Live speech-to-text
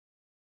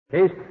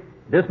Case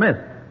dismissed.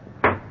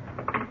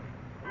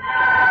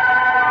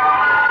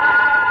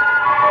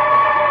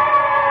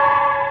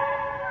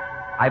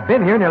 I've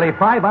been here nearly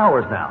 5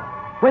 hours now.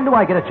 When do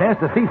I get a chance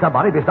to see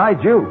somebody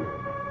besides you?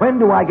 When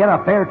do I get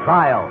a fair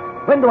trial?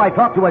 When do I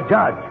talk to a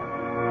judge?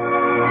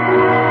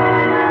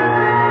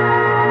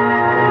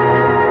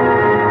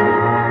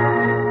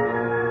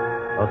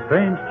 A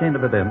strange chain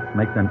of events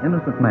makes an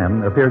innocent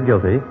man appear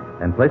guilty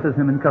and places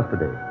him in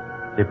custody.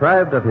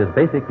 Deprived of his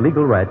basic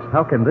legal rights,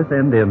 how can this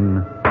end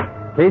in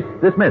case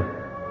dismissed?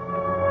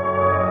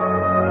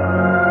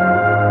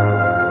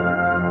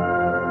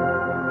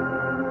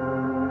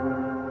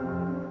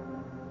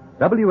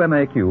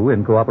 WMAQ,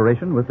 in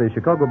cooperation with the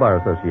Chicago Bar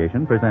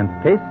Association, presents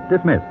Case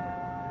Dismissed.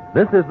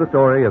 This is the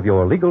story of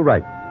your legal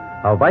rights,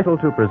 how vital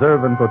to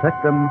preserve and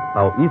protect them,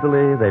 how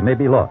easily they may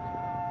be lost.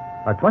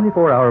 A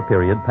 24-hour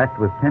period packed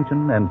with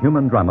tension and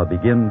human drama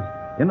begins,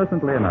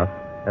 innocently enough,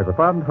 as a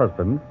fond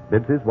husband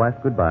bids his wife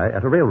goodbye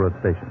at a railroad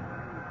station.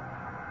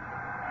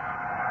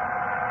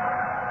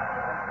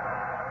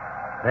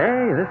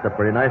 Hey, this is a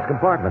pretty nice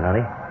compartment,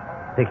 honey.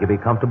 Think you'll be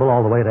comfortable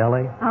all the way to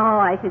L.A.? Oh,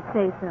 I should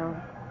say so.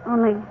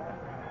 Only,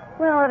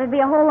 well, it'd be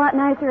a whole lot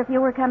nicer if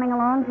you were coming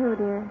along, too,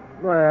 dear.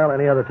 Well,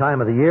 any other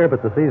time of the year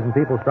but the season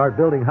people start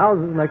building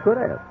houses, and I could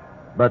have.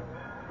 But,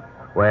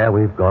 well,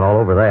 we've gone all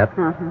over that.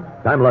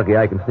 Uh-huh. I'm lucky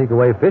I can sneak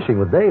away fishing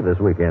with Dave this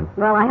weekend.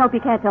 Well, I hope you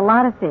catch a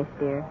lot of fish,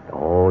 dear.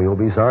 Oh, you'll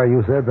be sorry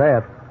you said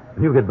that.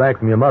 When you get back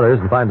from your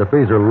mother's and find the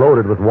freezer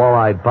loaded with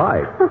walleyed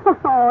pike.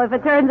 Oh, if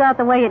it turns out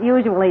the way it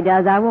usually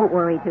does, I won't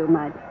worry too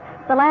much.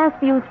 The last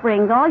few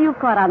springs, all you've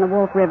caught on the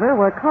Wolf River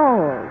were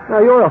coals. Now,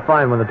 you're a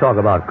fine one to talk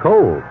about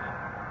coals.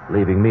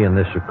 Leaving me in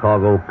this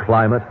Chicago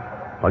climate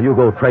while you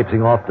go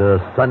traipsing off to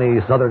sunny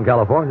Southern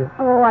California.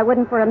 Oh, I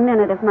wouldn't for a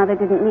minute if Mother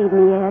didn't need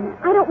me, Ed.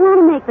 I don't want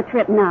to make the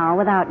trip now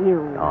without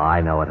you. Oh,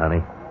 I know it,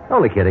 honey.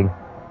 Only kidding.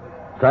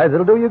 Besides,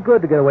 it'll do you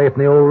good to get away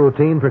from the old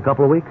routine for a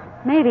couple of weeks.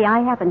 Maybe I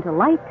happen to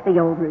like the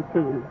old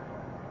routine.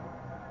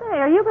 Say,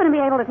 are you going to be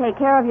able to take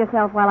care of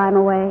yourself while I'm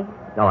away?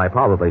 No, I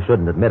probably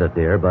shouldn't admit it,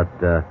 dear, but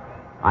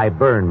I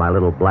burned my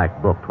little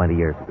black book 20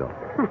 years ago.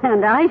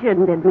 And I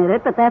shouldn't admit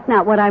it, but that's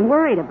not what I'm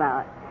worried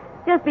about.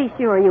 Just be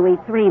sure you eat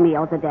 3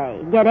 meals a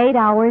day. Get 8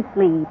 hours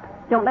sleep.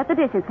 Don't let the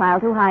dishes pile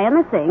too high in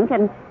the sink.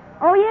 And,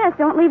 oh, yes,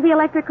 don't leave the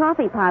electric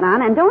coffee pot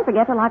on. And don't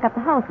forget to lock up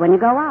the house when you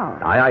go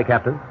out. Aye, aye,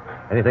 Captain.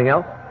 Anything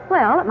else?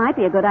 Well, it might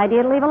be a good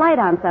idea to leave a light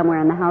on somewhere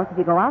in the house if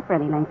you go out for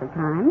any length of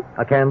time.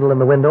 A candle in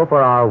the window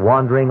for our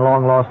wandering,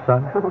 long-lost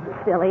son? Oh,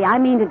 silly. I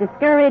mean to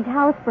discourage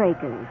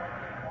housebreakers.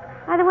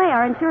 By the way,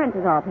 our insurance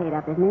is all paid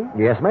up, isn't it?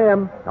 Yes,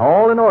 ma'am.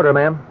 All in order,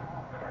 ma'am.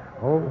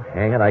 Oh,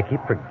 hang it. I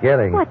keep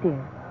forgetting. What, dear?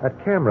 That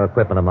camera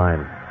equipment of mine.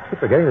 I keep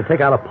forgetting to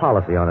take out a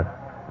policy on it.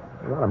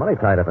 There's a lot of money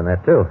tied up in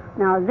that, too.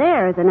 Now,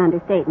 there's an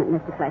understatement,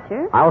 Mr.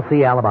 Fletcher. I'll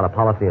see Al about a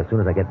policy as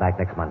soon as I get back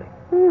next Monday.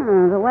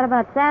 But what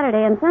about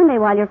Saturday and Sunday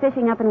while you're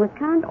fishing up in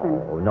Wisconsin?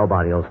 Oh,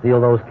 nobody will steal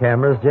those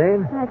cameras,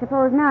 Jane. I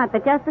suppose not,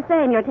 but just the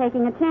same, you're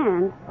taking a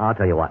chance. I'll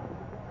tell you what.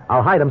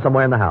 I'll hide them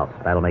somewhere in the house.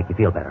 That'll make you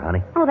feel better,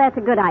 honey. Oh, that's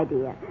a good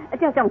idea.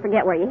 Just don't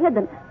forget where you hid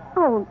them.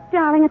 Oh,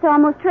 darling, it's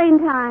almost train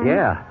time.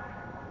 Yeah.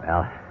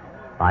 Well,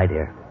 bye,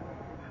 dear.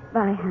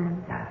 Bye,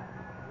 hon.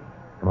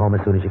 Come home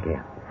as soon as you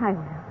can. I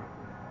will.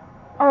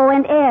 Oh,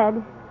 and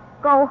Ed,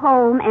 go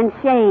home and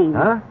shave.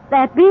 Huh?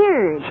 That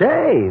beard.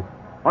 Shave?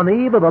 On the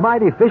eve of a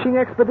mighty fishing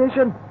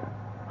expedition?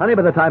 Honey,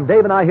 by the time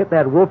Dave and I hit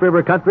that Wolf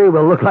River country,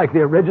 we'll look like the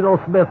original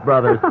Smith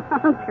brothers.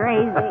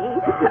 Crazy.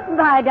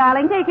 Bye,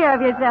 darling. Take care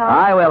of yourself.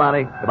 I will,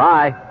 honey.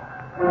 Goodbye.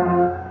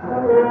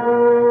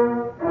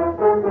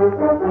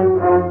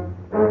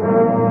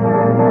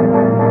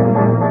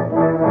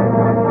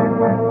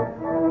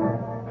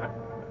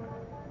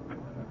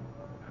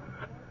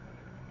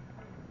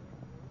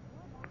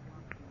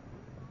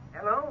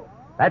 Hello?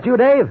 That you,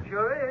 Dave?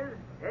 Sure is.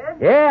 Ed?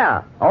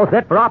 Yeah. All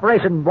set for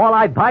Operation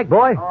Walleyed Pike,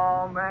 boy.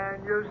 Oh,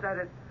 man, you said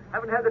it.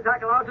 Haven't had the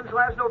tackle out since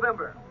last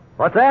November.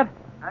 What's that?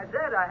 I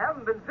said I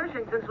haven't been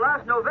fishing since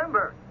last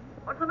November.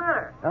 What's the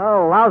matter?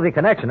 Oh, lousy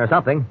connection or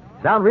something.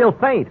 Sound real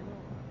faint.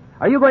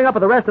 Are you going up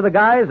with the rest of the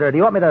guys, or do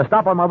you want me to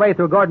stop on my way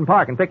through Gordon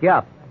Park and pick you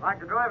up? I'd like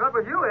to drive up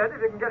with you, Ed,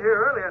 if you can get here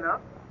early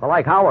enough. Well,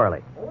 like how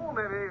early? Oh,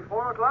 maybe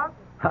 4 o'clock?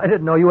 I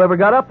didn't know you ever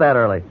got up that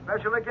early.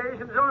 Special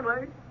occasions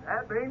only.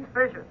 That means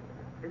fishing.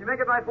 Can you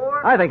make it by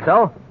 4? I think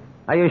so.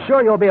 Are you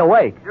sure you'll be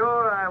awake?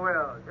 Sure I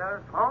will.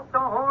 Just honk the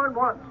horn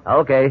once.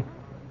 Okay.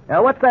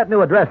 What's that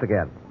new address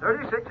again?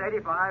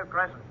 3685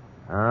 Crescent.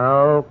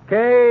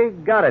 Okay,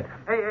 got it.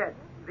 Hey, Ed,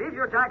 leave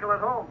your tackle at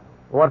home.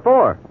 What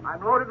for?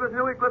 I'm loaded with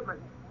new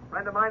equipment. A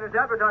friend of mine is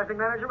advertising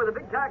manager with a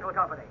big tackle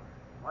company.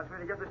 Wants me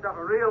to give the stuff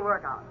a real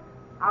workout.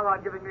 How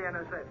about giving me an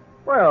assist?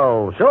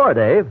 Well, sure,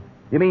 Dave.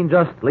 You mean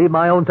just leave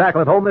my own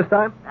tackle at home this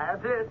time?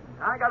 That's it.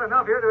 I got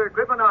enough here to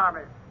equip an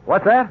army.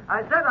 What's that?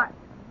 I said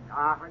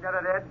I... forget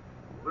it, Ed.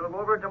 We'll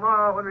go over it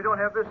tomorrow when we don't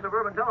have this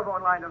suburban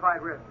telephone line to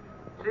fight with.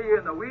 See you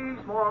in the wee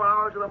small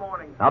hours of the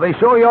morning. I'll be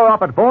sure you're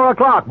up at 4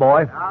 o'clock,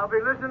 boy. I'll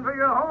be listening for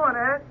your horn,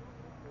 Ed.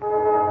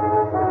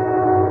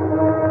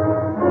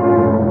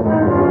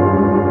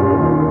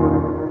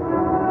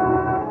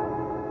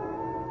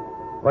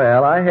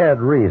 Well, I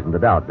had reason to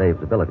doubt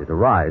Dave's ability to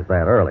rise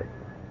that early.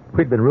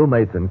 We'd been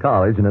roommates in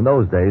college, and in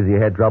those days he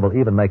had trouble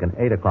even making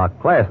 8 o'clock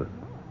classes.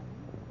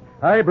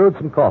 I brewed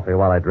some coffee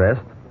while I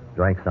dressed,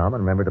 drank some,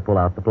 and remembered to pull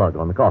out the plug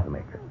on the coffee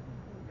maker.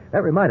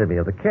 That reminded me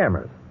of the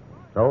cameras,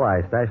 so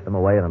I stashed them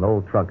away in an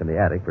old trunk in the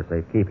attic for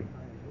safekeeping.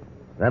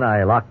 Then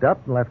I locked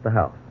up and left the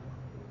house.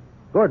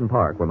 Gordon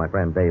Park, where my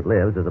friend Dave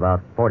lives, is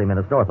about 40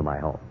 minutes north of my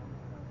home.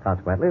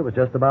 Consequently, it was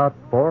just about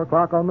 4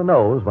 o'clock on the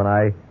nose when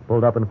I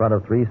pulled up in front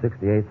of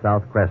 368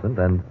 South Crescent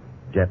and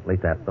gently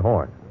tapped the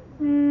horn.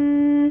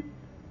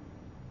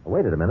 I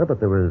waited a minute, but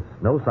there was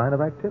no sign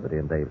of activity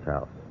in Dave's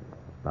house.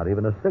 Not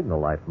even a signal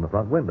light from the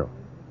front window.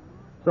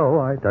 So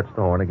I touched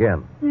the horn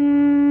again.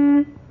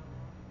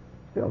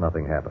 Still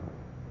nothing happened.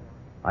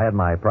 I had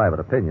my private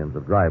opinions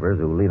of drivers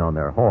who lean on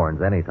their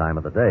horns any time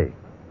of the day.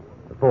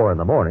 At 4 in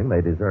the morning,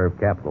 they deserve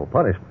capital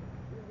punishment.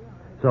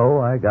 So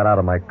I got out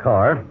of my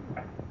car.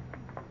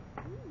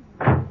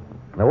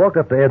 I walked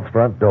up to Ed's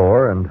front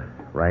door and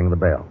rang the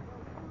bell.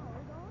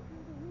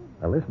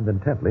 I listened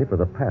intently for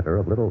the patter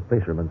of little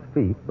fishermen's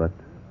feet, but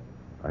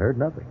I heard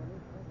nothing.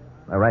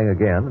 I rang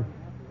again and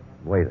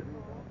waited.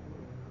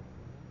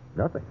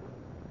 Nothing.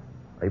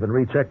 I even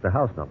rechecked the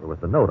house number with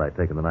the note I'd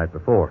taken the night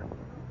before.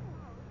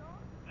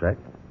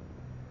 Checked.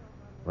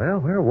 Well,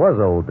 where was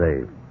old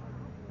Dave?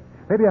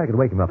 Maybe I could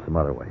wake him up some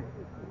other way.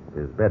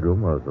 His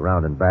bedroom was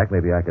around and back.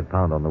 Maybe I could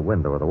pound on the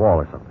window or the wall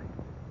or something.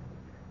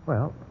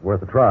 Well,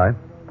 worth a try.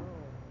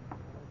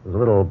 There's a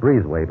little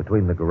breezeway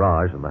between the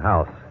garage and the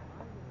house.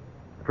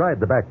 I tried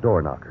the back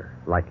door knocker,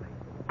 lightly.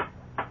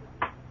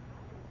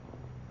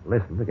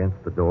 Listened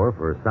against the door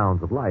for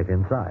sounds of light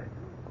inside.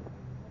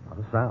 Not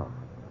a sound.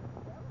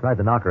 Tried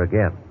the knocker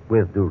again,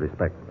 with due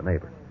respect to the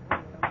neighbor.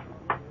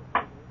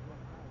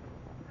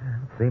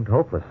 It seemed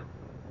hopeless.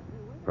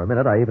 For a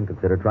minute, I even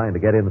considered trying to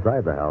get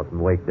inside the house and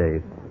wake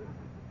Dave.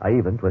 I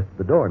even twisted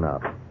the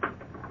doorknob.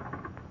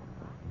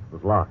 It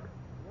was locked.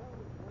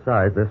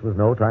 Besides, this was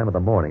no time of the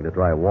morning to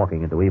try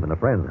walking into even a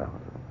friend's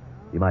house.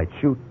 You might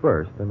shoot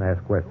first and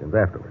ask questions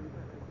afterward.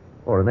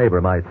 Or a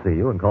neighbor might see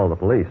you and call the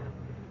police.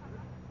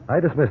 I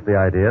dismissed the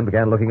idea and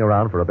began looking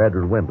around for a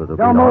bedroom window to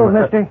Don't move,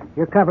 mister.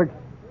 You're covered.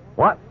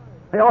 What?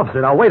 Hey,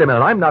 officer, now wait a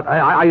minute. I'm not...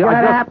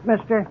 Shut up,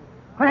 mister.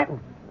 Clinton,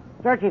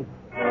 search him.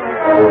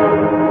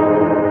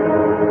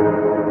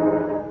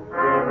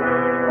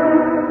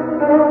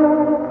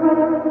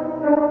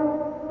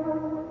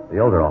 The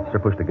older officer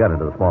pushed a gun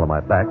into the small of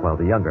my back while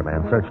the younger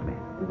man searched me.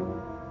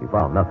 He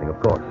found nothing, of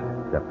course,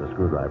 except the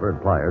screwdriver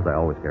and pliers I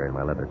always carry in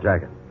my leather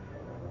jacket.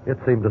 It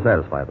seemed to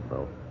satisfy them,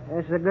 though.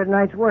 This is a good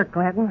night's work,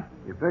 Clinton.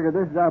 You figure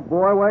this is our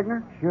boy,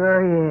 Wagner?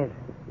 Sure he is.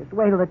 Just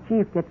wait till the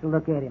chief gets a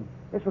look at him.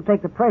 This will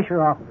take the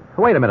pressure off him.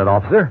 Wait a minute,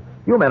 officer.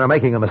 You men are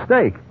making a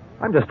mistake.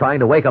 I'm just trying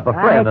to wake up a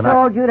friend I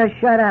told you to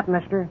shut up,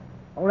 mister.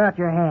 Hold out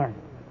your hand.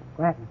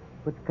 Clinton,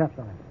 put the cuffs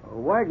on him.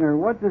 Wagner,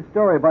 what's the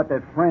story about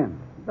that friend?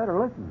 You better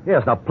listen.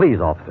 Yes, now please,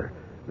 officer.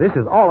 This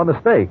is all a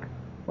mistake.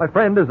 My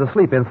friend is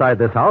asleep inside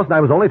this house, and I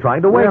was only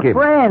trying to wake him. Your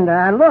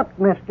friend? Look,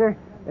 mister.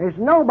 There's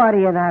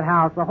nobody in that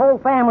house. The whole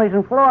family's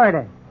in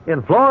Florida.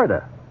 In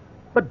Florida?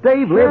 But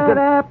Dave lives in... Shut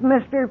up,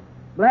 mister.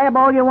 Blab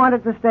all you want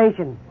at the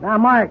station. Now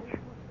march.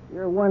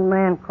 Your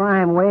one-man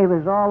crime wave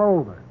is all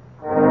over.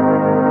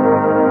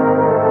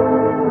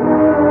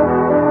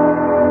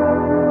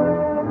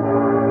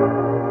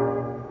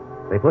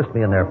 They pushed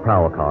me in their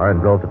prowl car and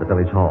drove to the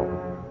village hall.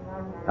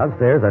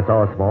 Downstairs, I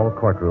saw a small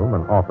courtroom,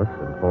 an office,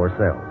 and 4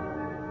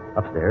 cells.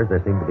 Upstairs,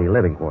 there seemed to be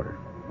living quarters.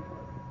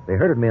 They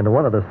herded me into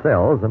one of the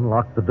cells and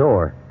locked the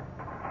door.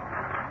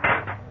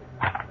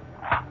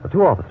 The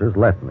 2 officers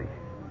left me.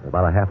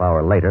 About a half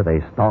hour later, they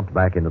stomped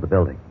back into the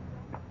building.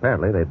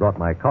 Apparently, they brought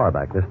my car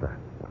back this time.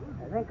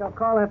 I think I'll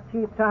call up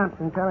Chief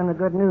Thompson, tell him the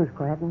good news,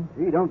 Clinton.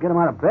 Gee, don't get him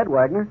out of bed,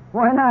 Wagner.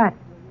 Why not?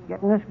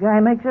 Getting this guy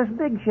makes us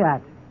big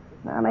shots.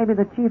 Now, maybe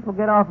the chief will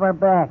get off our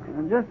backs.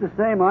 And just the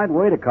same, I'd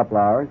wait a couple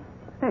hours.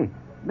 Hey,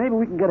 maybe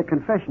we can get a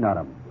confession out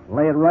of him.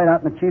 Lay it right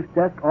out in the chief's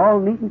desk, all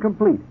neat and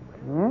complete.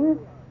 Hmm?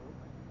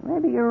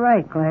 Maybe you're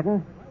right,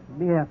 Clinton. It'd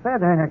be a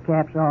feather in our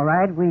caps, all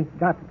right. We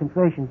got the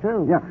confession,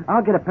 too. Yeah,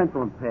 I'll get a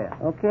pencil and pad.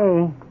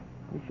 Okay.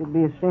 This should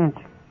be a cinch.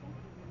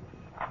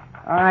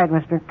 All right,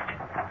 mister.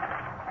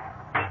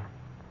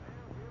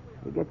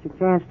 You get your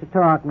chance to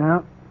talk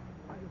now.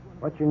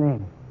 What's your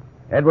name?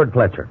 Edward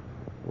Fletcher.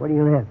 Where do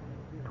you live?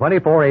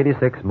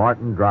 2486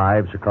 Martin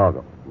Drive,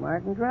 Chicago.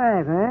 Martin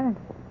Drive, huh?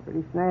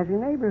 Pretty snazzy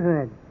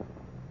neighborhood.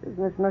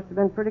 Business must have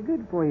been pretty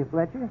good for you,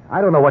 Fletcher.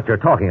 I don't know what you're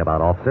talking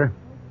about, officer.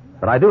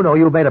 But I do know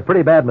you made a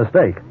pretty bad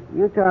mistake.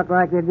 You talk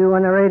like they do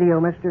on the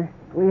radio, mister.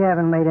 We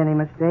haven't made any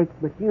mistakes,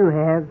 but you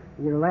have.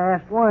 Your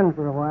last one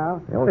for a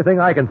while. The only thing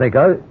I can think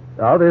of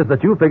is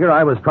that you figure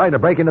I was trying to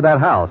break into that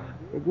house.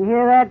 Did you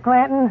hear that,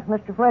 Clanton?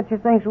 Mr. Fletcher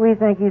thinks we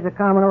think he's a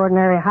common,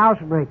 ordinary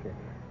housebreaker.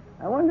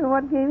 I wonder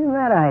what gave him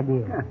that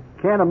idea.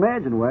 Can't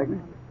imagine,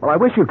 Wagner. Well, I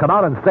wish you'd come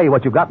out and say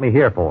what you got me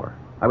here for.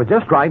 I was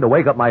just trying to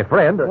wake up my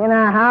friend. In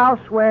a house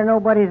where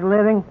nobody's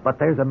living? But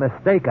there's a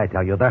mistake, I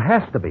tell you. There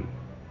has to be.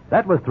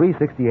 That was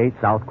 368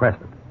 South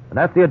Crescent. And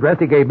that's the address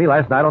he gave me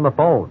last night on the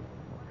phone.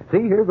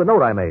 See, here's the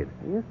note I made.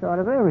 You thought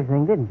of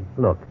everything, didn't you?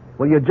 Look,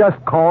 will you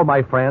just call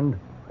my friend?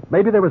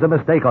 Maybe there was a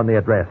mistake on the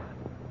address.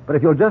 But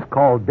if you'll just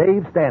call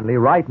Dave Stanley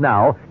right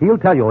now, he'll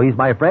tell you he's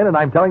my friend and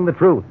I'm telling the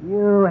truth.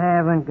 You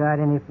haven't got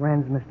any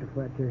friends, Mr.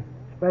 Fletcher.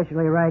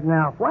 Especially right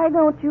now. Why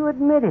don't you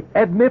admit it?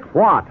 Admit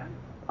what?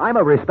 I'm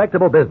a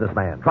respectable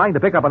businessman, trying to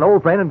pick up an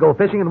old friend and go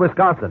fishing in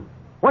Wisconsin.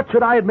 What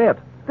should I admit?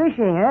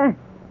 Fishing, eh?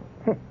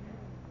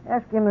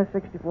 Ask him the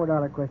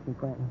 $64 question,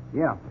 Clanton.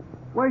 Yeah.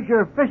 Where's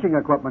your fishing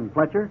equipment,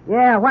 Fletcher?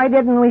 Yeah, why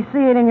didn't we see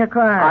it in your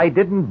car? I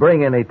didn't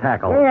bring any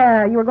tackle.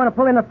 Yeah, you were going to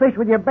pull in the fish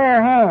with your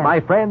bare hands. My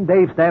friend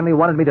Dave Stanley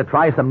wanted me to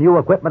try some new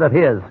equipment of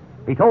his.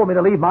 He told me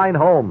to leave mine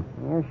home.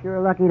 You're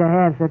sure lucky to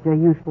have such a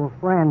useful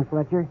friend,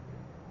 Fletcher.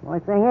 The only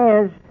thing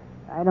is,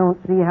 I don't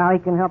see how he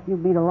can help you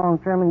beat a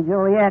long-term in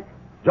Joliet.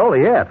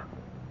 Joliet?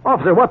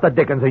 Officer, what the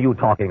dickens are you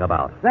talking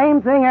about?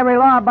 Same thing every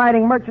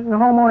law-abiding merchant and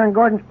homeowner in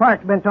Gordon's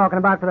Park's been talking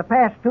about for the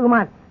past 2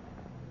 months.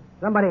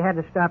 Somebody had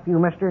to stop you,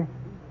 mister.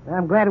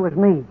 I'm glad it was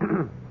me.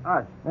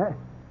 Us.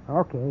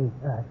 Okay,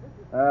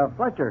 us.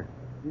 Fletcher,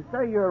 you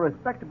say you're a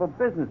respectable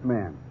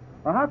businessman.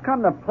 Well, how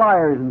come the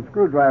pliers and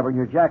screwdriver in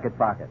your jacket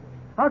pocket?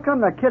 How come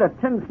the kit of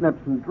tin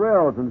snips and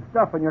drills and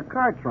stuff in your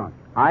car trunk?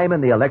 I'm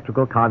in the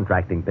electrical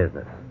contracting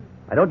business.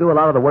 I don't do a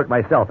lot of the work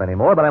myself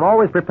anymore, but I'm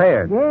always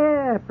prepared.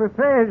 Yeah,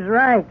 prepared's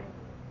right.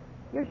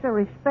 You're so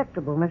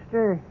respectable,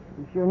 mister.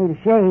 You sure need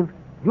a shave.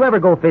 You ever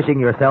go fishing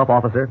yourself,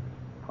 officer?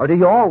 Or do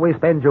you always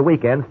spend your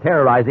weekends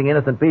terrorizing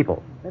innocent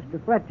people?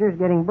 Mr. Fletcher's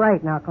getting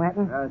bright now,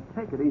 Clanton.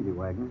 Take it easy,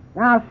 Wagner.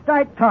 Now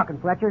start talking,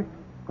 Fletcher.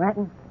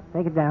 Clanton,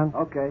 take it down.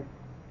 Okay.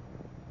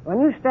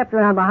 When you stepped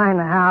around behind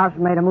the house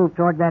and made a move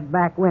toward that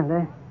back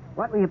window,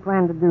 what were you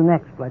planning to do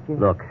next, Fletcher?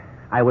 Look,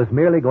 I was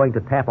merely going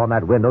to tap on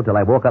that window till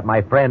I woke up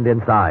my friend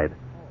inside.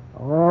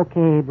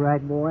 Okay,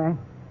 bright boy.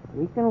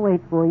 We can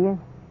wait for you.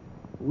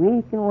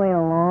 We can wait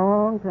a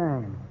long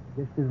time.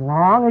 Just as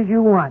long as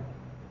you want.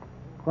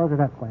 Close it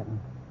up, Clanton.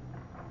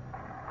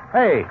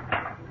 Hey,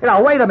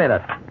 wait a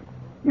minute.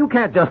 You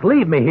can't just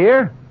leave me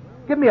here.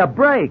 Give me a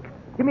break.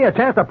 Give me a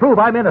chance to prove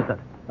I'm innocent.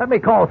 Let me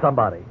call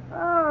somebody.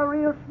 Oh,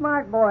 real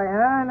smart boy,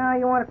 huh? Now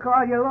you want to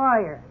call your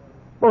lawyer.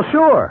 Well,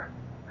 sure.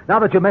 Now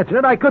that you mention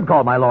it, I could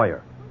call my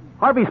lawyer.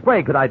 Harvey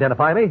Sprague could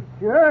identify me.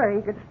 Sure,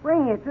 he could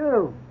spring you,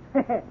 too.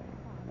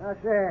 No,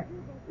 sir.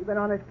 We've been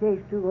on this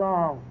case too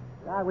long.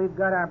 Now we've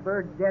got our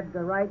birds dead to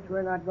rights,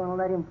 we're not going to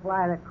let him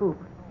fly the coop.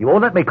 You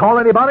won't let me call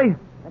anybody?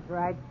 That's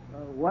right.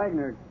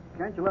 Wagner,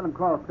 can't you let him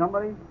call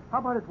somebody? How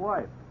about his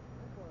wife?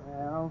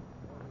 Well,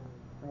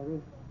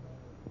 maybe.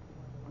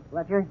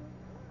 Fletcher,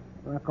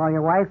 you want to call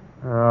your wife?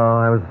 Oh,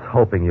 I was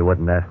hoping you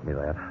wouldn't ask me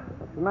that.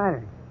 What's the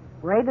matter?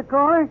 Afraid to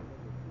call her?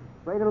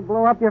 Afraid it'll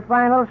blow up your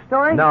fine little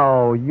story?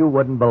 No, you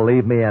wouldn't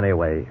believe me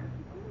anyway.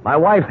 My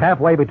wife's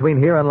halfway between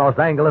here and Los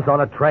Angeles on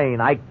a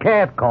train. I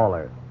can't call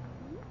her.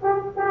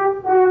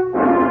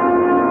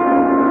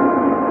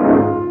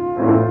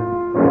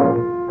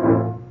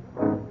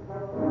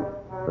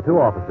 The two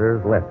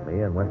officers left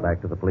me and went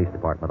back to the police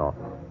department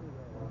office.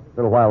 A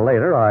little while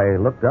later, I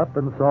looked up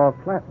and saw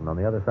Clanton on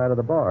the other side of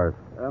the bars.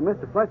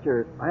 Mr.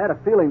 Fletcher, I had a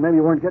feeling maybe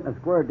you weren't getting a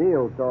square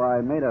deal, so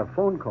I made a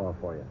phone call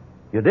for you.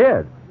 You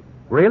did?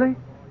 Really?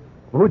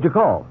 Well, who'd you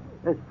call?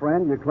 This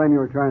friend you claim you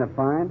were trying to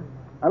find.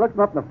 I looked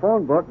him up in the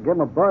phone book and gave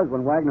him a buzz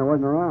when Wagner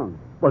wasn't around.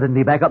 Well, didn't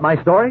he back up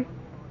my story?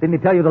 Didn't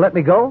he tell you to let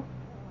me go?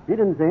 He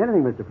didn't say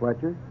anything, Mr.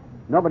 Fletcher.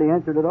 Nobody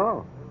answered at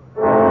all.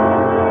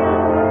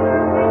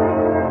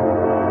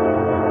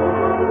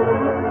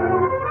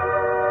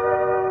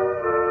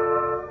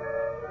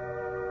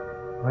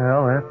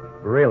 Well, that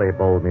really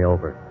bowled me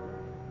over.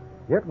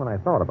 Yet when I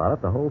thought about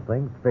it, the whole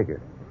thing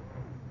figured.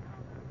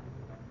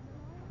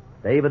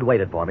 David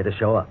waited for me to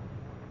show up.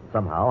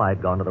 Somehow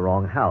I'd gone to the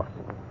wrong house.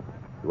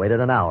 He waited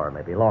an hour,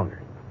 maybe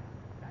longer.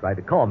 Tried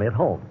to call me at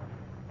home.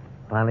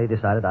 Finally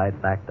decided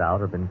I'd backed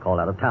out or been called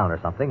out of town or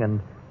something,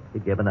 and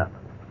he'd given up.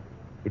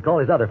 He'd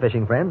called his other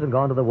fishing friends and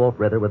gone to the Wolf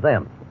River with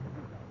them.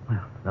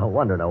 Well, no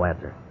wonder no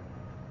answer.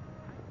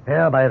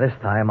 Yeah, by this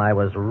time I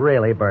was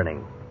really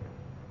burning.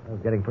 I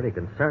was getting pretty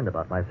concerned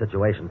about my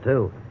situation,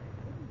 too.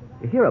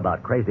 You hear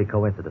about crazy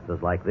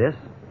coincidences like this,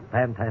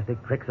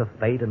 fantastic tricks of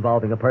fate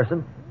involving a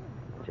person,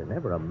 but you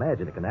never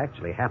imagine it can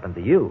actually happen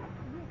to you.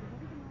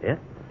 Yet,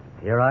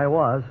 here I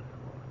was,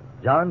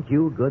 John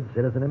Q. Good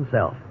Citizen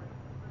himself,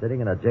 sitting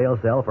in a jail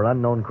cell for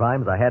unknown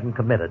crimes I hadn't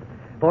committed,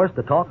 forced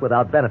to talk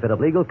without benefit of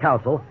legal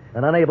counsel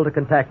and unable to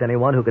contact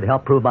anyone who could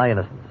help prove my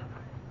innocence.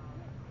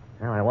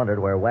 Now I wondered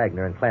where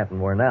Wagner and Clanton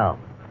were now.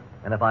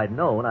 And if I'd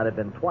known, I'd have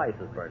been twice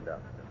as burned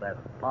up, if that's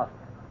possible.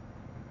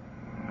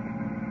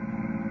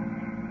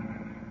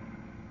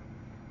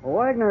 Well,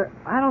 Wagner,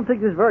 I don't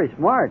think this is very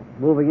smart,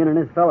 moving in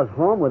this fella's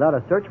home without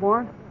a search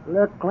warrant.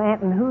 Look,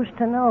 Clanton, who's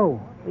to know?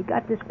 We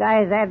got this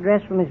guy's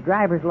address from his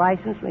driver's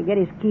license, and we get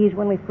his keys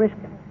when we frisk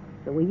him.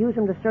 So we use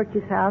them to search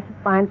his house and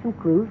find some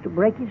clues to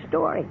break his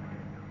story.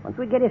 Once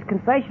we get his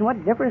confession,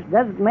 what difference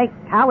does it make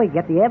how we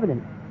get the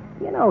evidence?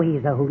 You know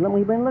he's the hoodlum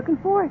we've been looking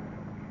for.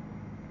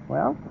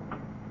 Well,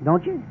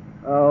 don't you?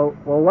 Well,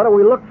 what do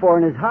we look for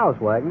in his house,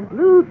 Wagner?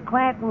 Loot,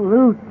 Clanton,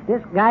 loot.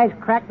 This guy's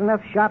cracked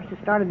enough shops to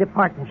start a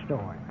department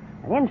store.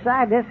 And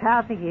inside this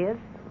house of his,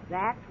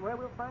 that's where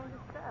we'll find the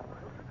stuff.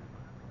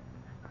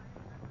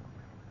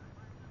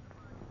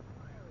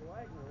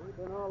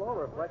 We've been all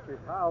over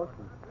Fletcher's house,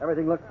 and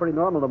everything looks pretty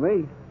normal to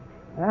me.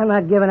 I'm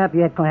not giving up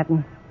yet,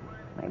 Clanton.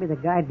 Maybe the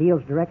guy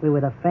deals directly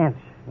with a fence,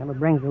 never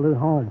brings the loot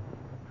home.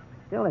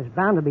 Still, there's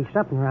bound to be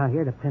something around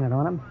here to pin it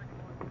on him.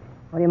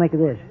 What do you make of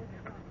this?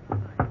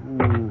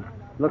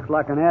 Looks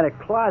like an attic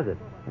closet.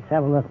 Let's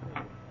have a look.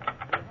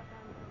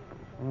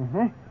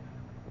 Uh-huh.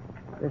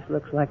 This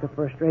looks like a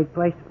first-rate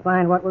place to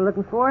find what we're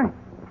looking for.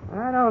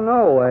 I don't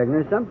know,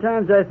 Wagner.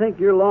 Sometimes I think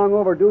you're long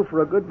overdue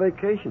for a good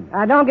vacation.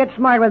 Don't get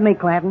smart with me,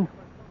 Clanton.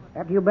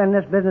 After you've been in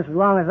this business as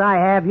long as I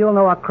have, you'll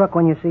know a crook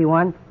when you see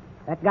one.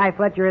 That guy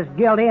Fletcher is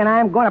guilty, and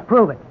I'm going to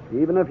prove it.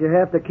 Even if you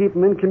have to keep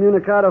him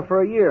incommunicado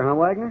for a year, huh,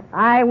 Wagner?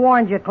 I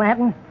warned you,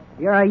 Clanton.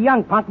 You're a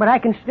young punk, but I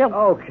can still...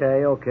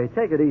 Okay.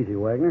 Take it easy,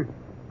 Wagner.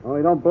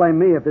 Only don't blame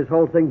me if this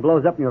whole thing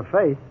blows up in your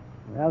face.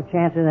 No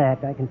chance of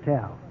that, I can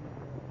tell.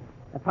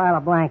 A pile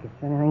of blankets.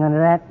 Anything under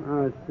that?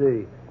 Let's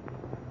see.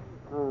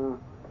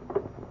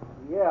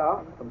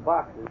 Yeah, some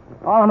boxes.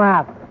 Haul them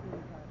out.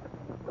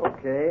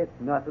 Okay, it's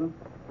nothing.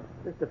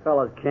 Just a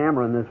fellow's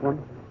camera in this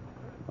one.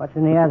 What's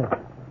in the other?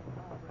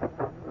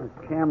 There's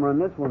a camera in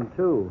this one,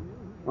 too.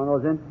 One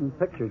of those instant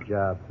picture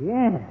jobs.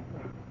 Yeah.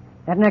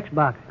 That next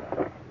box.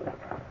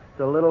 It's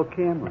a little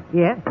camera.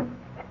 Yeah?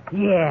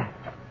 Yeah.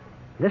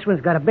 This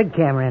one's got a big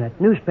camera in it,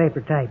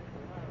 newspaper type.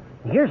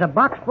 And here's a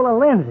box full of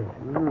lenses.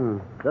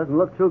 Doesn't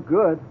look too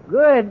good.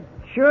 Good.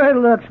 Sure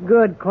looks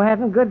good,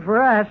 Clanton. Good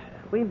for us.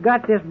 We've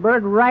got this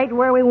bird right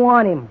where we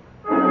want him.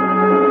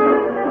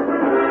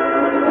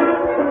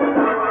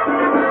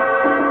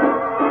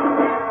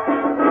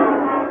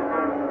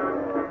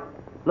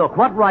 Look,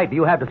 what right do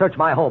you have to search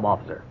my home,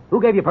 officer?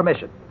 Who gave you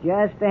permission?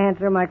 Just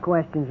answer my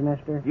questions,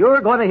 mister.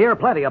 You're going to hear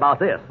plenty about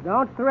this.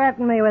 Don't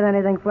threaten me with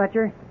anything,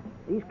 Fletcher.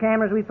 These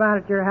cameras we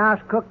found at your house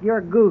cooked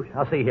your goose.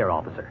 Now, see here,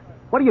 officer.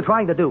 What are you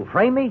trying to do?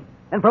 Frame me?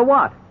 And for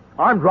what?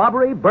 Armed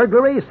robbery?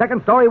 Burglary?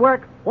 Second-story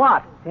work?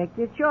 What? Take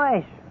your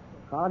choice.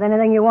 Call it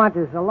anything you want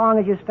to, so long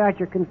as you start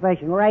your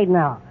confession right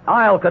now.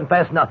 I'll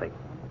confess nothing.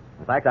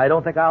 In fact, I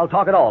don't think I'll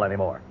talk at all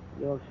anymore.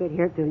 You'll sit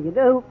here till you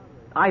do.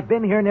 I've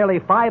been here nearly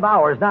 5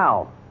 hours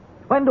now.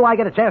 When do I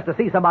get a chance to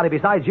see somebody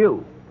besides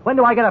you? When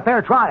do I get a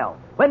fair trial?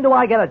 When do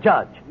I get a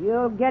judge?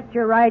 You'll get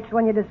your rights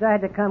when you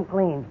decide to come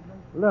clean.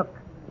 Look,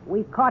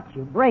 we caught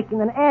you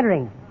breaking and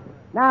entering.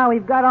 Now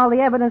we've got all the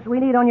evidence we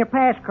need on your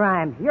past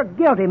crimes. You're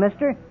guilty,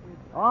 mister.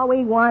 All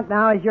we want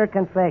now is your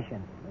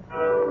confession.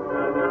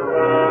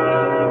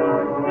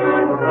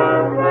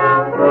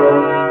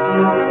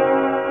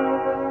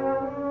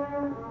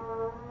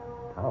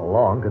 How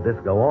long could this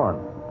go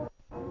on?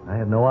 I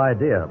had no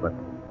idea, but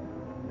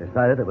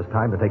decided it was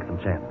time to take some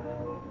chances.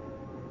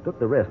 Took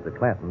the risk that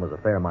Clanton was a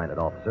fair-minded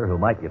officer who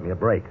might give me a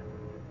break.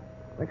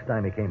 Next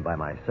time he came by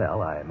my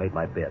cell, I made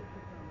my bid.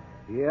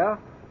 Yeah?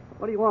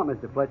 What do you want,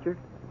 Mr. Fletcher?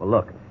 Well,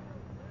 look,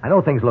 I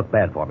know things look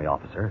bad for me,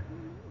 officer,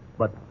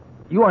 but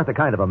you aren't the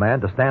kind of a man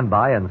to stand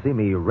by and see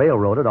me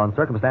railroaded on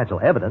circumstantial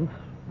evidence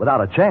without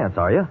a chance,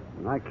 are you?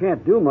 I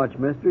can't do much,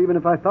 mister, even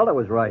if I felt it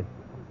was right.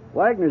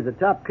 Wagner's the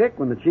top kick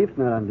when the chief's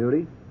not on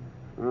duty.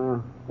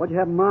 What'd you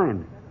have in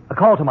mind? A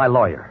call to my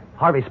lawyer,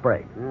 Harvey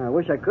Sprague. I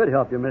wish I could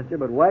help you, mister,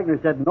 but Wagner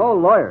said no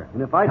lawyer.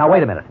 And if I... Now,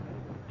 wait a minute.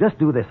 Just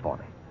do this for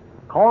me.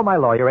 Call my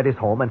lawyer at his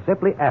home and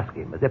simply ask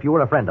him, as if you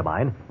were a friend of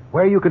mine,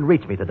 where you can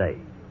reach me today.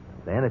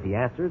 Then, if he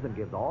answers and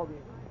gives all the...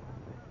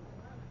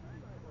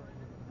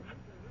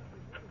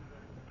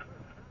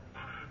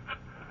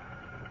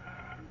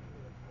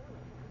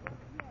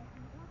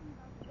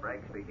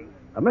 Sprague speaking.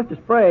 Mr.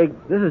 Sprague,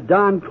 this is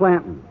Don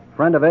Clanton,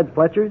 friend of Ed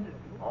Fletcher's.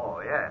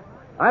 Oh, yeah.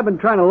 I've been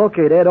trying to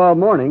locate Ed all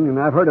morning, and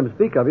I've heard him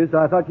speak of you, so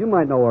I thought you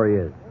might know where he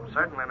is.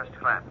 Certainly, Mr.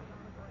 Clanton.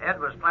 Ed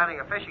was planning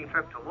a fishing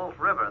trip to Wolf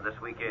River this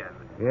weekend.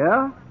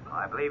 Yeah?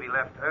 I believe he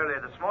left early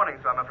this morning,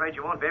 so I'm afraid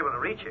you won't be able to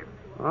reach him.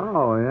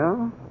 Oh,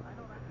 yeah?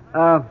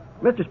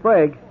 Mr.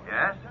 Sprague.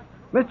 Yes?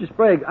 Mr.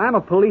 Sprague, I'm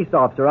a police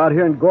officer out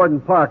here in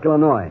Gordon Park,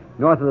 Illinois,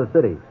 north of the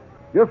city.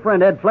 Your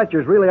friend Ed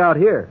Fletcher's really out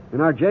here,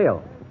 in our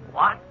jail.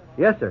 What?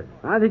 Yes, sir.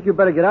 I think you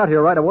better get out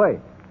here right away.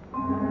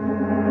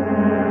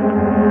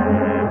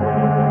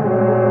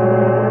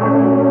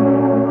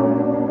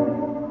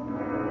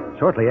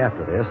 Shortly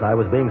after this, I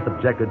was being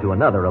subjected to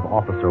another of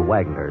Officer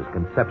Wagner's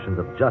conceptions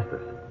of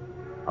justice.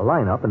 A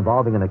lineup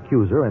involving an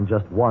accuser and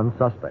just one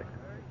suspect.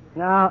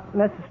 Now,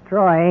 Mrs.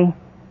 Troy,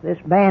 this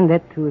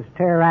bandit who has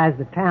terrorized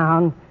the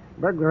town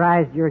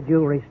burglarized your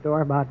jewelry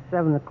store about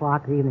 7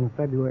 o'clock the evening of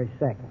February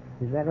 2nd.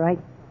 Is that right?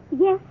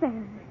 Yes, sir.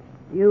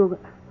 You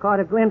caught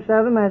a glimpse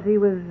of him as he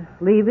was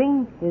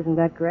leaving. Isn't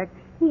that correct?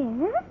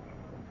 Yes?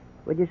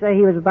 Would you say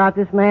he was about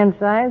this man's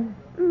size?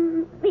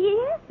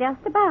 Yes,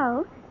 just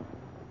about.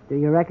 Do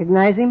you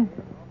recognize him?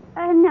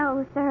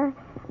 No, sir.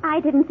 I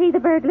didn't see the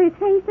burglar's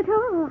face at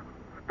all.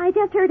 I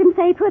just heard him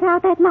say, "Put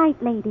out that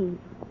light, lady."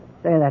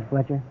 Say that,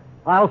 Fletcher.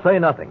 I'll say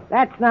nothing.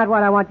 That's not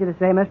what I want you to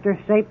say, mister.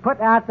 Say, "Put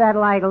out that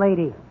light,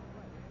 lady."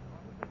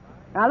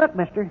 Now, look,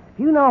 mister, if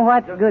you know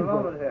what's good...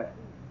 here.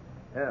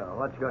 Yeah,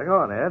 what's going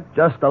on, Ed?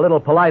 Just a little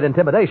polite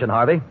intimidation,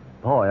 Harvey.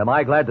 Boy, am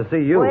I glad to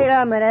see you. Wait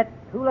a minute.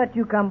 Who let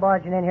you come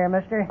barging in here,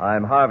 mister?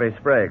 I'm Harvey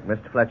Sprague,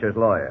 Mr. Fletcher's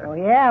lawyer. Oh,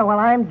 yeah? Well,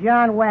 I'm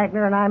John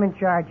Wagner, and I'm in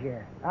charge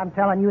here. I'm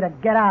telling you to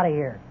get out of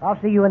here.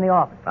 I'll see you in the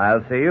office.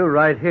 I'll see you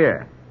right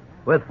here.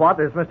 With what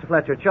is Mr.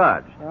 Fletcher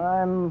charged?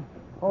 I'm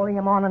holding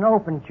him on an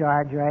open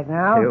charge right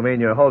now. You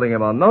mean you're holding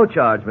him on no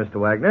charge, Mr.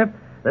 Wagner?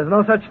 There's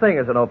no such thing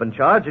as an open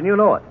charge, and you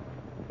know it.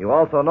 You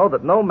also know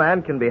that no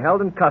man can be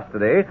held in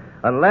custody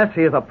unless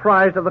he is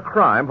apprised of the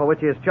crime for which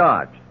he is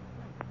charged.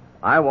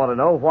 I want to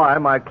know why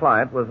my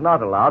client was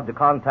not allowed to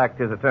contact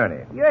his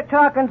attorney. You're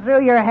talking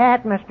through your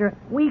hat, mister.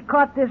 We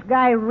caught this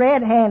guy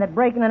red-handed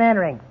breaking and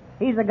entering.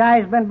 He's the guy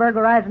who's been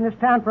burglarizing this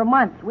town for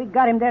months. We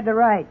got him dead to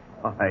rights.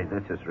 Why,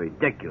 this is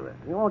ridiculous.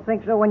 You won't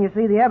think so when you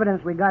see the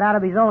evidence we got out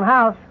of his own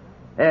house.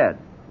 Ed,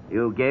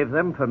 you gave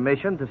them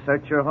permission to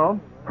search your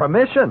home?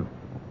 Permission?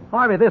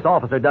 Harvey, this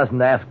officer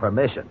doesn't ask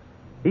permission.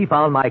 He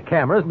found my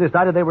cameras and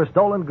decided they were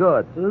stolen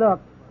goods.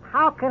 Look,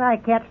 how can I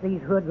catch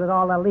these hoods with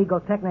all the legal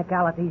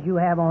technicalities you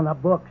have on the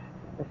books?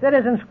 The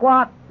citizens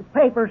squawk, the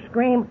papers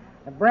scream,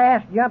 the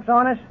brass jumps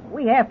on us.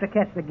 We have to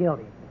catch the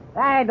guilty.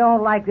 I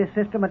don't like this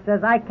system that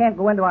says I can't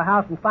go into a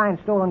house and find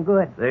stolen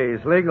goods.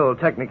 These legal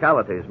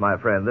technicalities, my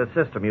friend, this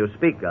system you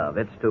speak of,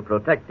 it's to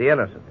protect the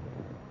innocent.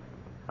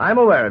 I'm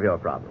aware of your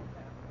problem.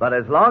 But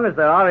as long as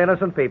there are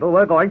innocent people,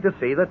 we're going to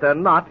see that they're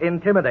not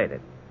intimidated.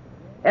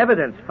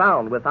 Evidence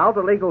found without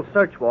a legal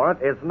search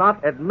warrant is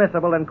not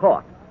admissible in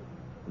court.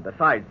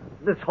 Besides,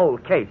 this whole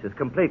case is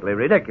completely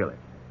ridiculous.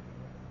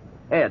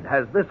 Ed,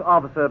 has this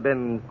officer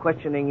been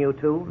questioning you,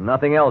 too?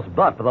 Nothing else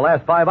but for the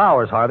last 5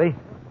 hours, Harvey.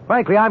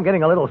 Frankly, I'm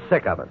getting a little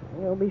sick of it.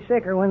 You'll be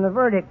sicker when the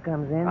verdict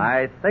comes in.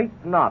 I think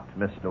not,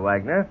 Mr.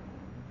 Wagner.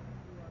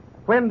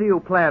 When do you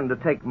plan to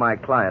take my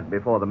client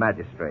before the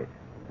magistrate?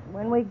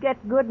 When we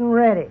get good and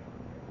ready.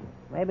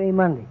 Maybe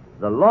Monday.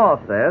 The law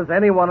says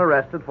anyone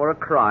arrested for a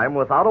crime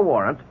without a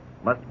warrant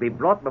must be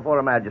brought before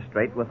a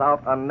magistrate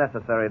without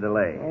unnecessary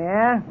delay.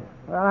 Yeah?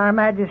 Well, our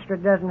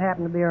magistrate doesn't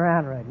happen to be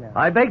around right now.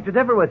 I beg to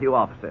differ with you,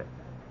 officer.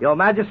 Your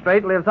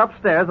magistrate lives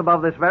upstairs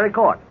above this very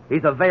court.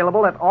 He's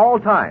available at all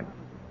times.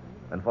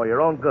 And for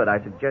your own good,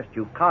 I suggest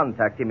you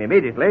contact him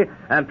immediately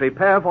and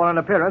prepare for an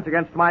appearance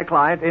against my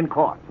client in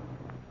court.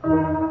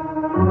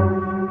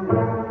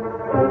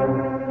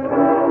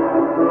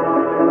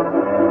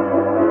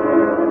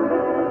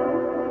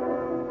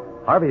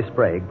 Harvey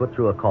Sprague put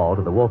through a call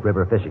to the Wolf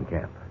River fishing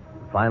camp.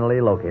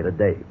 Finally located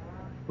Dave,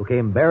 who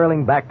came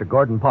barreling back to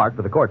Gordon Park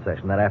for the court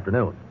session that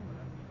afternoon.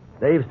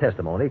 Dave's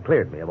testimony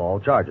cleared me of all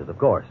charges, of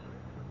course.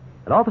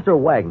 And Officer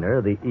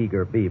Wagner, the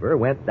eager beaver,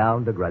 went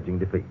down to grudging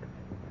defeat.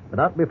 But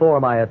not before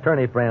my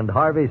attorney friend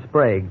Harvey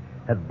Sprague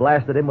had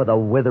blasted him with a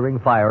withering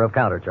fire of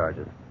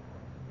countercharges.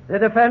 The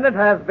defendant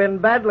has been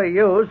badly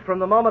used from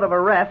the moment of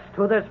arrest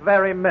to this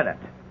very minute.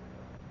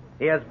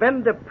 He has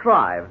been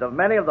deprived of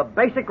many of the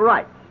basic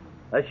rights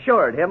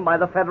assured him by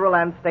the federal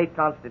and state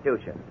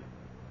constitutions.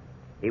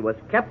 He was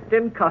kept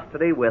in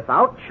custody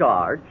without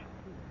charge,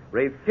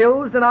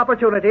 refused an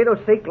opportunity to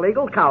seek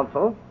legal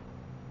counsel,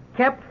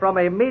 kept from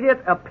immediate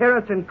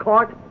appearance in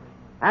court,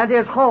 and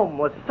his home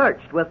was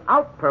searched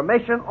without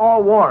permission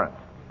or warrant.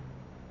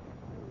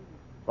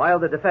 While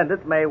the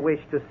defendant may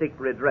wish to seek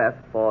redress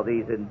for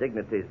these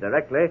indignities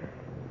directly,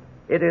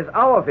 it is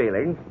our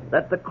feeling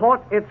that the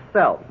court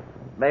itself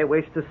may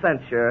wish to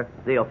censure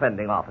the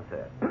offending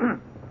officer.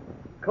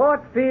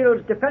 Court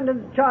feels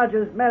defendant's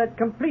charges merit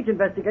complete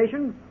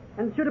investigation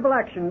and suitable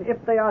action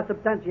if they are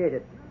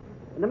substantiated.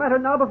 In the matter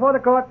now before the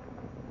court,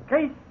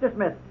 case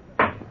dismissed.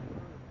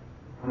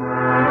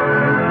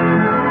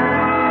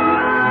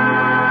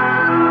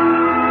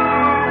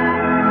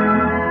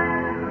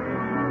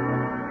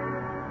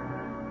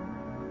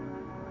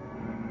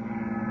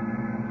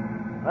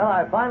 Well,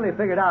 I finally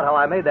figured out how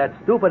I made that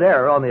stupid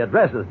error on the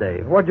addresses,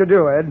 Dave. What'd you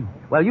do, Ed?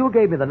 Well, you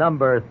gave me the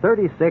number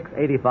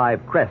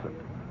 3685 Crescent,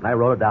 and I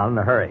wrote it down in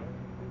a hurry.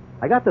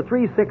 I got the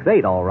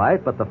 368 all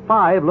right, but the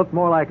 5 looked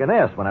more like an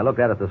S when I looked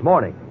at it this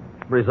morning.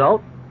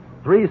 Result,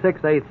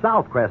 368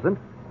 South Crescent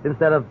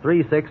instead of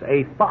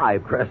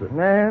 3685 Crescent.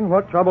 Man,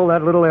 what trouble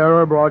that little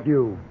error brought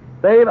you.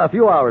 Dave, a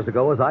few hours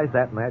ago, as I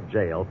sat in that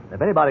jail,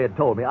 if anybody had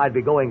told me I'd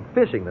be going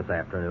fishing this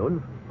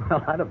afternoon,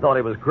 well, I'd have thought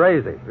he was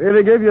crazy.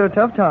 Really gave you a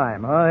tough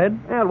time, huh, Ed?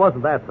 Yeah, it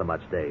wasn't that so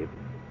much, Dave.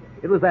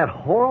 It was that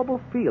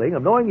horrible feeling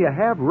of knowing you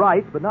have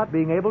rights but not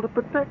being able to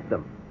protect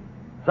them.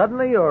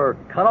 Suddenly you're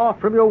cut off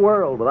from your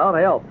world without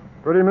help.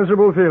 Pretty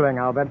miserable feeling,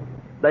 I'll bet.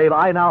 Dave,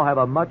 I now have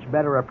a much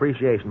better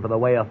appreciation for the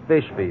way a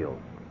fish feels.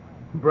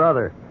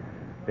 Brother,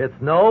 it's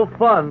no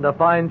fun to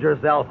find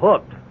yourself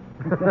hooked.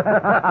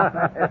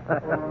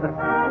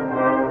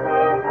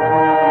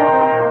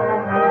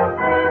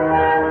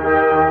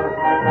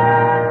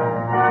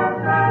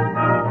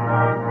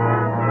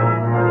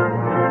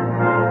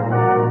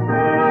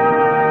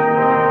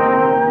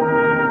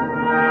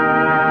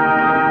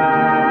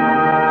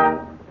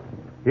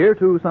 Here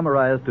to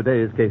summarize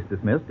today's case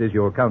dismissed is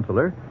your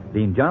counselor,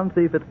 Dean John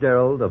C.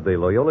 Fitzgerald of the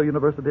Loyola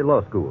University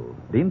Law School.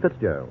 Dean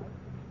Fitzgerald.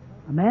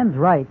 A man's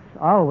rights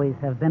always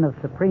have been of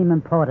supreme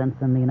importance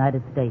in the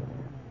United States.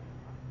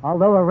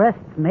 Although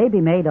arrests may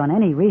be made on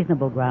any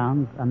reasonable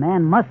grounds, a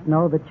man must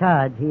know the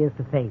charge he is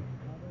to face.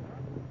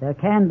 There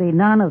can be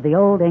none of the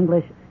old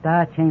English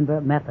Star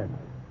Chamber method.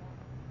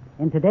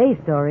 In today's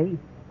story,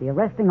 the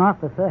arresting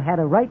officer had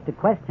a right to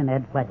question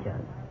Ed Fletcher,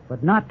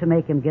 but not to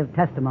make him give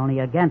testimony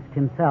against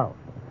himself.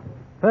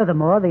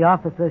 Furthermore, the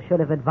officer should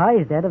have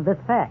advised Ed of this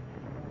fact.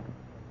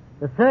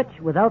 The search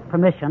without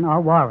permission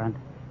or warrant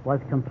was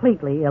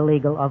completely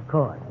illegal, of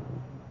course.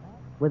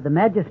 With the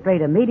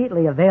magistrate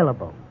immediately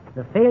available,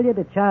 the failure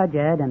to charge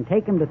Ed and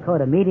take him to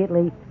court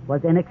immediately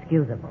was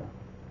inexcusable.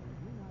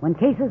 When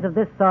cases of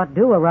this sort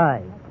do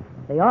arise,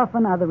 they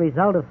often are the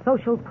result of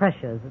social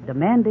pressures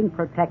demanding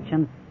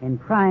protection in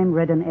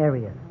crime-ridden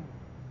areas.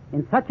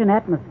 In such an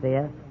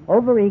atmosphere,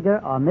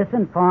 overeager or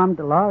misinformed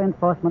law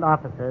enforcement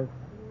officers,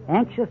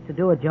 anxious to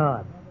do a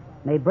job,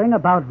 may bring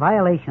about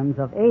violations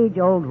of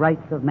age-old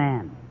rights of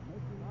man.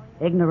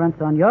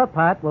 Ignorance on your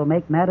part will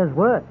make matters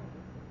worse.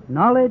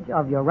 Knowledge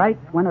of your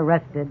rights when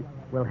arrested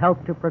will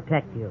help to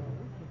protect you.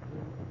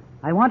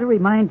 I want to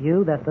remind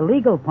you that the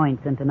legal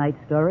points in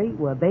tonight's story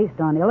were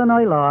based on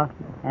Illinois law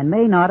and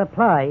may not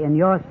apply in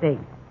your state.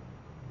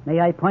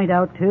 May I point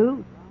out,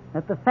 too,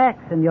 that the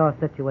facts in your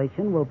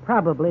situation will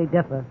probably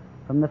differ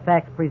from the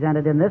facts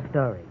presented in this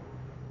story.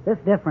 This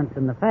difference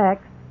in the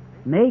facts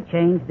may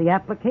change the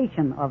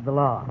application of the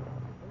law.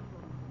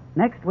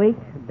 Next week,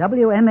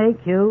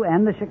 WMAQ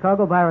and the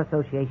Chicago Bar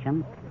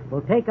Association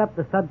will take up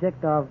the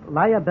subject of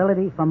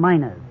liability for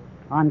minors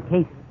on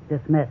Case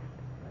Dismissed.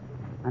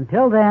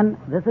 Until then,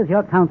 this is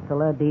your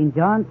counselor, Dean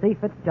John C.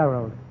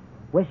 Fitzgerald,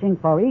 wishing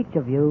for each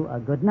of you a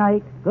good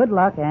night, good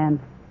luck, and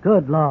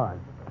good laws.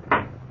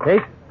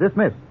 Case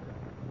dismissed.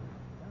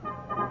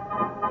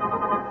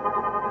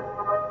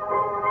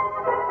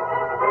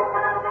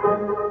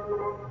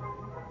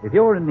 If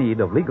you're in need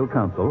of legal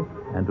counsel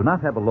and do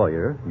not have a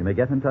lawyer, you may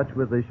get in touch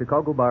with the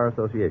Chicago Bar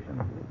Association.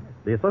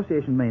 The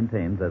association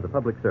maintains as a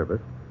public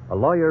service a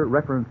lawyer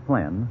reference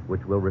plan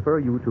which will refer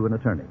you to an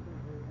attorney.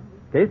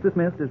 Case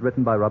Dismissed is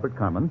written by Robert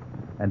Carmen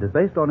and is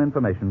based on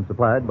information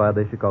supplied by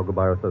the Chicago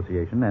Bar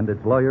Association and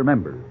its lawyer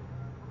members.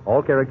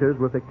 All characters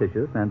were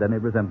fictitious, and any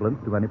resemblance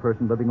to any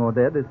person living or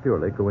dead is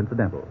purely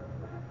coincidental.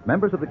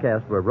 Members of the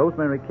cast were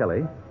Rosemary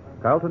Kelly,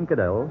 Carlton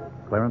Cadell,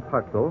 Clarence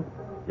Hartzell,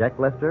 Jack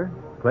Lester,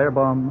 Claire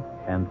Baum,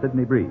 and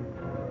Sidney Breeze.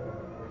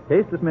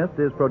 Case Dismissed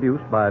is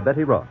produced by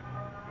Betty Ross.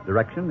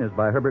 Direction is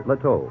by Herbert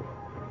Lateau.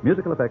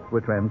 Musical effects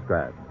were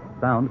transcribed.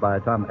 Sound by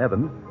Tom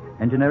Evans.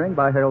 Engineering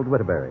by Harold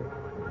Whittaberry.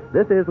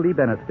 This is Lee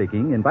Bennett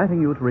speaking,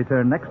 inviting you to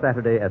return next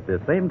Saturday at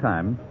this same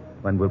time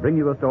when we'll bring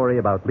you a story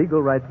about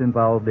legal rights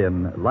involved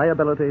in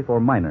liability for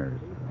minors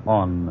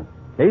on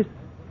Case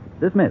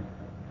Dismissed.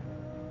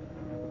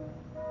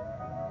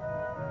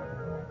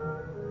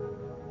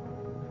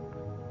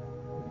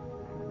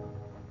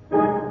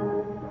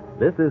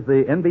 This is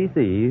the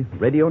NBC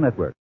Radio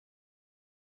Network.